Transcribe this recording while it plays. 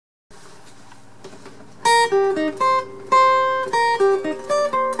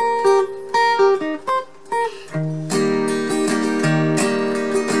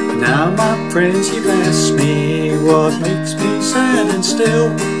friends you've asked me what makes me sad and still,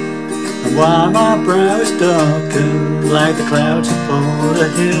 and why my brow is darkened like the clouds upon a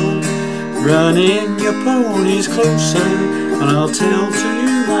hill. Run in your ponies closer and I'll tell to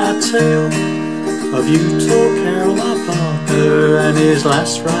you my tale of Utah Carroll, my partner, and his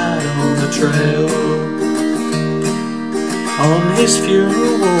last ride on the trail. On his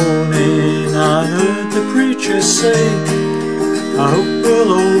funeral morning I heard the preacher say, I hope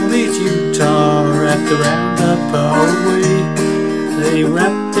we'll all meet Utah at the roundup our way. They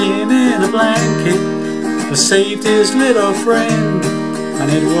wrapped him in a blanket and saved his little friend,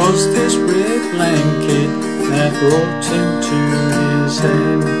 and it was this red blanket that brought him to his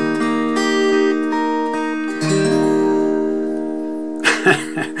end.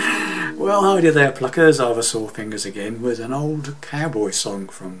 Well, hi there pluckers, I've a sore fingers again with an old cowboy song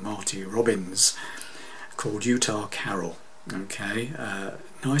from Marty Robbins called Utah Carroll. Okay,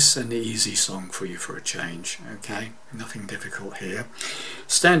 nice and easy song for you for a change. Okay, nothing difficult here.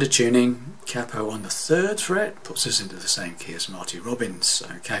 Standard tuning, capo on the 3rd fret, puts us into the same key as Marty Robbins.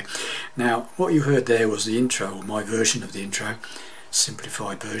 Okay, now what you heard there was the intro, or my version of the intro,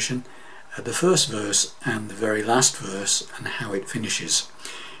 simplified version, the first verse and the very last verse and how it finishes,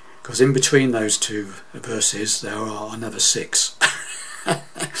 because in between those two verses there are another 6.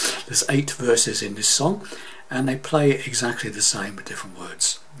 There's 8 verses in this song, and they play exactly the same with different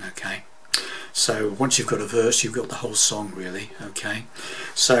words. Okay, so once you've got a verse you've got the whole song really. Okay,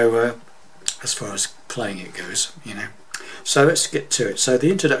 so as far as playing it goes, you know, so let's get to it. So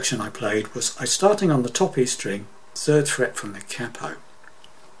the introduction I played was starting on the top E string, 3rd fret from the capo,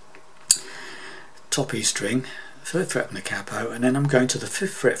 top E string, 3rd fret from the capo, and then I'm going to the 5th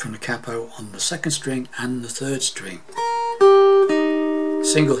fret from the capo on the 2nd string and the 3rd string,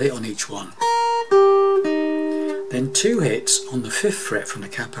 single hit on each one. Then 2 hits on the 5th fret from the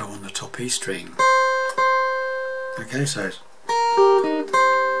capo on the top E string. Okay, so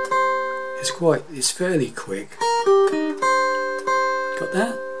it's fairly quick. Got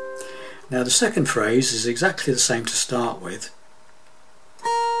that? Now the second phrase is exactly the same to start with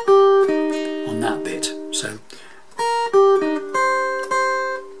on that bit. So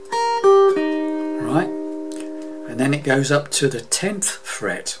right, and then it goes up to the 10th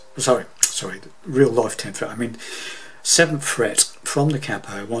fret. Sorry, real life 10th fret, I mean 7th fret from the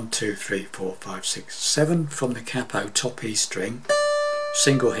capo, 1, 2, 3, 4, 5, 6, 7 from the capo, top E string,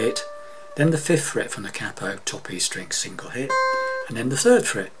 single hit, then the 5th fret from the capo, top E string, single hit, and then the 3rd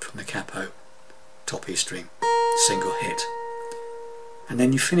fret from the capo, top E string, single hit, and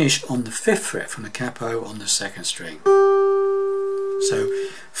then you finish on the 5th fret from the capo on the 2nd string. So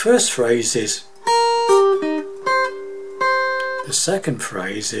first phrase is, the second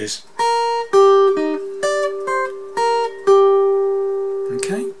phrase is,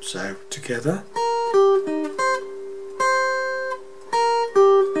 okay, so together.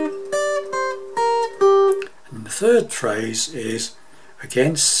 And the third phrase is,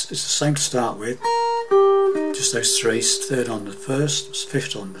 again, it's the same to start with, just those 3, 3rd on the 1st,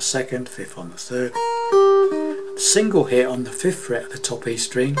 5th on the 2nd, 5th on the 3rd, a single hit on the 5th fret of the top E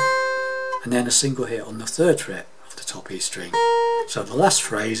string, and then a single hit on the 3rd fret of the top E string. So the last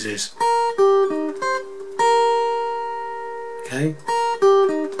phrase is, okay,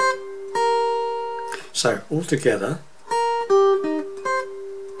 so all together.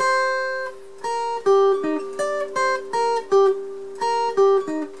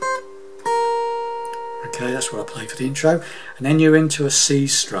 Okay, that's what I play for the intro, and then you're into a C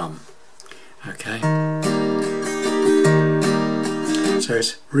strum. Okay, so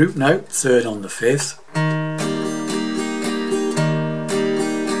it's root note, 3rd on the 5th,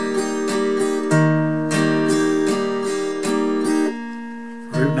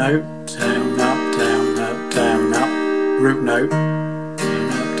 root note, down, up, down, up, down, up, root note, down,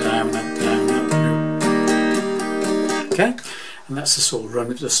 up, down, up, down, up, root. Okay, and that's the sort of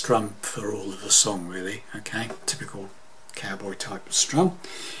run of the strum for all of the song really. Okay, typical cowboy type of strum.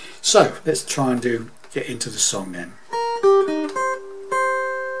 So let's try and get into the song then.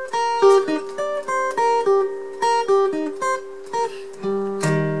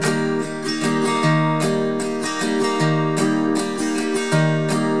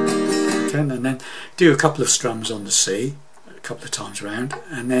 And then do a couple of strums on the C a couple of times around,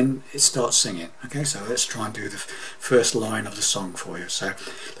 and then it starts singing. Okay, so let's try and do the first line of the song for you. So the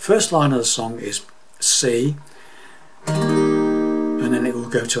first line of the song is C, and then it will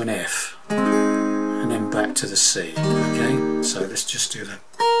go to an F, and then back to the C. Okay, so let's just do the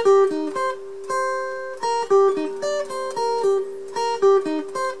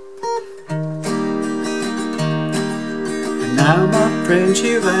and now my friends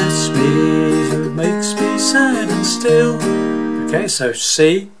you've asked me, it makes me sad and still. Okay, so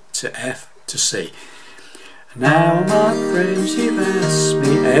C to F to C. Now my friends you've asked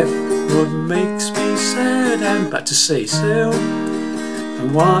me, F, what makes me sad, and back to C still.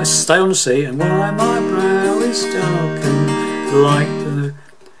 And why, stay on the C, and why my brow is darkened like the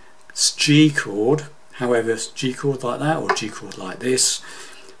G chord. However, G chord like that or G chord like this.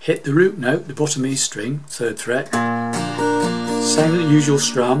 Hit the root note, the bottom E string, 3rd fret. Same usual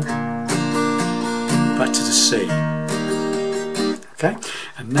strum. Back to the C. Okay?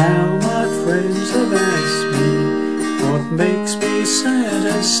 And now my friends have asked me what makes me sad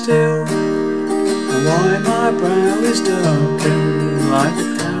and still, and why my brow is darkened like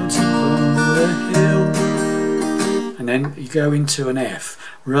the clouds upon the hill. And then you go into an F.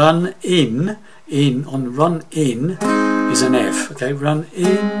 Run in on run in is an F. Okay, run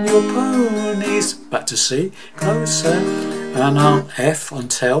in your ponies. Back to C, closer, and I'll F on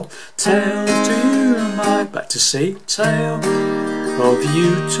tell. Tell to you my, back to C, tell of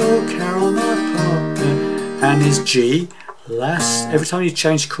you tall Carol my partner, and is G last. Every time you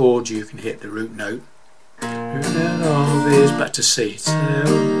change chord you can hit the root note. Root note of is back to C, tell,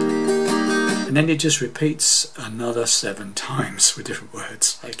 and then it just repeats another 7 times with different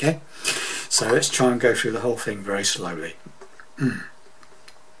words. Okay, so let's try and go through the whole thing very slowly.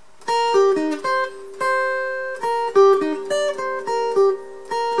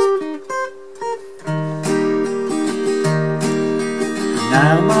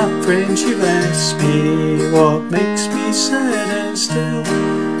 Now my friends you've asked me what makes me sad and still,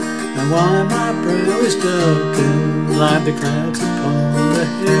 and why my brow is darkened like the clouds upon the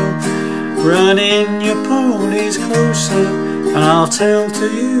hill. Run in your ponies closer, and I'll tell to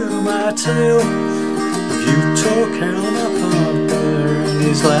you my tale of you tall Carol my partner, and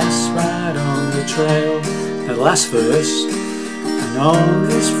his last ride on the trail. Now the last verse. And on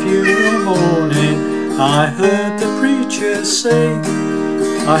this funeral morning I heard the preacher say,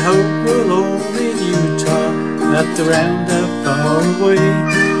 I hope we'll all in Utah at the roundup far away.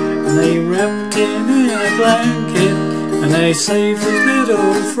 And they wrapped him in a blanket and they saved his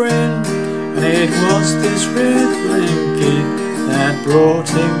little friend, and it was this red blanket that brought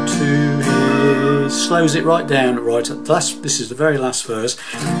him to his... Slows it right down, right at last. This is the very last verse.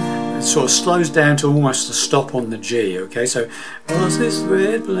 It sort of slows down to almost a stop on the G. Okay, so was this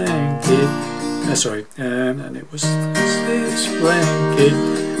red blanket, and it was this blanket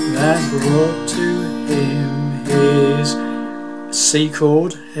that brought to him his C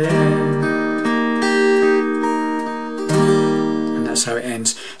chord, and that's how it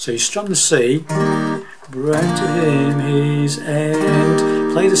ends. So you strum the C, brought to him his end,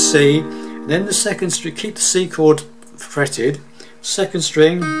 play the C, then the second string, keep the C chord fretted, 2nd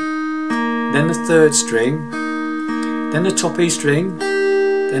string, then the 3rd string, then the top E string,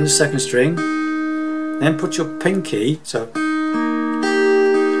 then the 2nd string. Then put your pinky,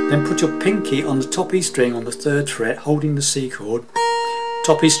 then put your pinky on the top E string on the 3rd fret, holding the C chord.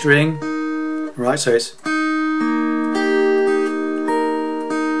 Top E string, right? So it's,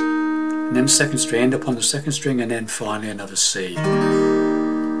 and then the 2nd string. End up on the 2nd string, and then finally another C.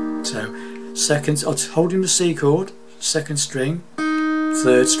 So holding the C chord, 2nd string,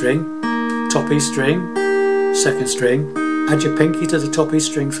 3rd string, top E string, 2nd string. Add your pinky to the top E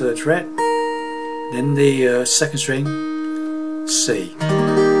string, 3rd fret. Then the 2nd string, C.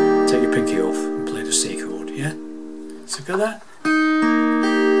 Take your pinky off and play the C chord, yeah? So got that?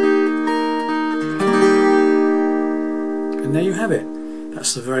 And there you have it.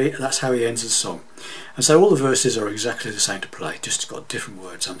 That's how he ends the song. And so all the verses are exactly the same to play, just got different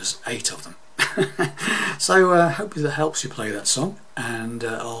words, and there's 8 of them. So hopefully that helps you play that song, and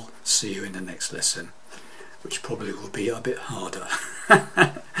I'll see you in the next lesson, which probably will be a bit harder.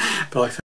 Bye.